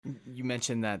you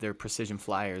mentioned that they're precision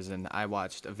flyers, and I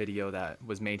watched a video that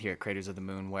was made here at Craters of the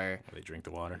Moon where They drink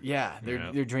the water. yeah, they're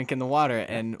Yeah. they're drinking the water.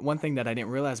 And one thing that I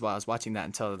didn't realize while I was watching that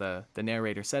until the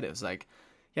narrator said it was like,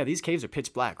 yeah, these caves are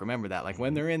pitch black. Remember that. Like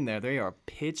when they're in there, they are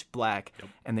pitch black,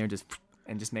 and they're just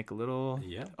make a little.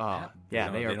 Yeah. Oh,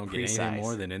 yeah, they are don't precise. get anything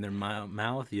more than in their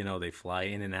mouth. You know, they fly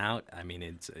in and out. I mean,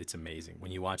 it's amazing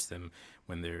when you watch them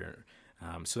when they're.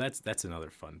 So that's another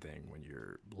fun thing when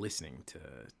you're listening to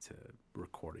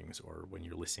recordings or when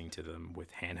you're listening to them with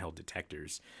handheld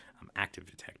detectors, active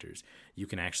detectors. You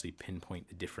can actually pinpoint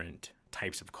the different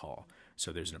types of call.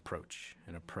 So there's an approach,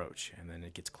 and then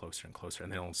it gets closer and closer,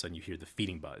 and then all of a sudden you hear the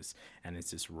feeding buzz, and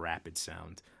it's this rapid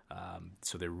sound.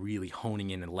 So they're really honing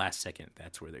in the last second.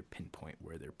 That's where they pinpoint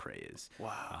where their prey is.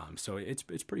 Wow. So it's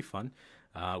pretty fun.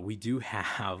 We do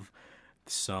have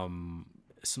some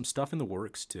stuff in the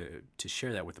works to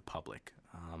share that with the public.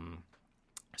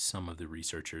 Some of the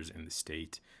researchers in the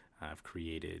state have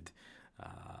created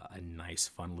a nice,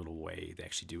 fun little way. They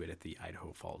actually do it at the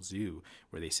Idaho Falls Zoo,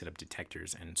 where they set up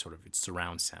detectors and sort of it's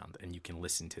surround sound, and you can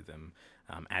listen to them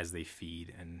as they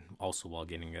feed, and also while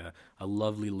getting a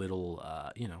lovely little,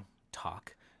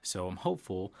 talk. So I'm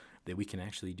hopeful that we can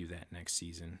actually do that next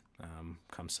season,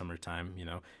 come summertime.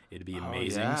 It'd be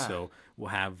amazing. yeah. So we'll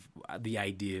have the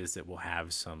idea is that we'll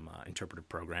have some interpretive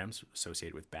programs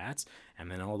associated with bats,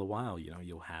 and then all the while,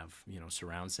 you'll have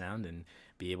surround sound and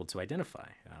be able to identify.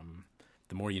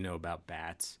 The more you know about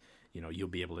bats, you'll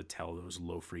be able to tell those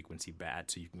low frequency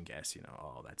bats, so you can guess,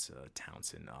 oh, that's a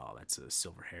Townsend, oh, that's a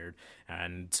silver-haired,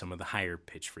 and some of the higher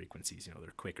pitch frequencies,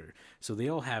 they're quicker. So they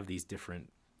all have these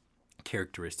different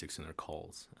characteristics in their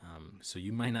calls. So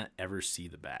you might not ever see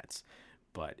the bats,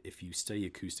 but if you study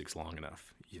acoustics long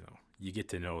enough, you get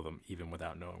to know them even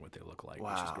without knowing what they look like,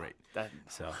 which is Wow. great. That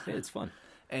So yeah, it's fun.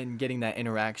 and getting that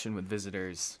interaction with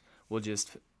visitors will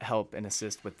just help and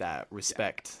assist with that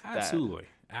respect Absolutely.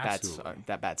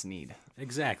 that bats need.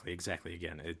 Exactly.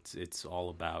 Again, it's all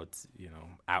about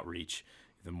outreach.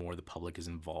 The more the public is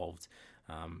involved,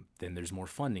 then there's more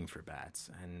funding for bats,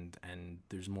 and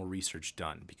there's more research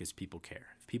done because people care.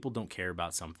 If people don't care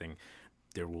about something,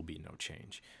 there will be no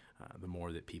change. The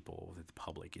more that the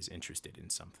public is interested in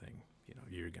something,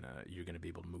 you're gonna be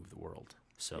able to move the world.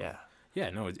 So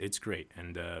no, it's great,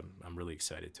 and I'm really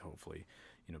excited to hopefully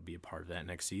be a part of that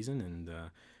next season, and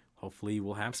hopefully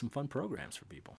we'll have some fun programs for people.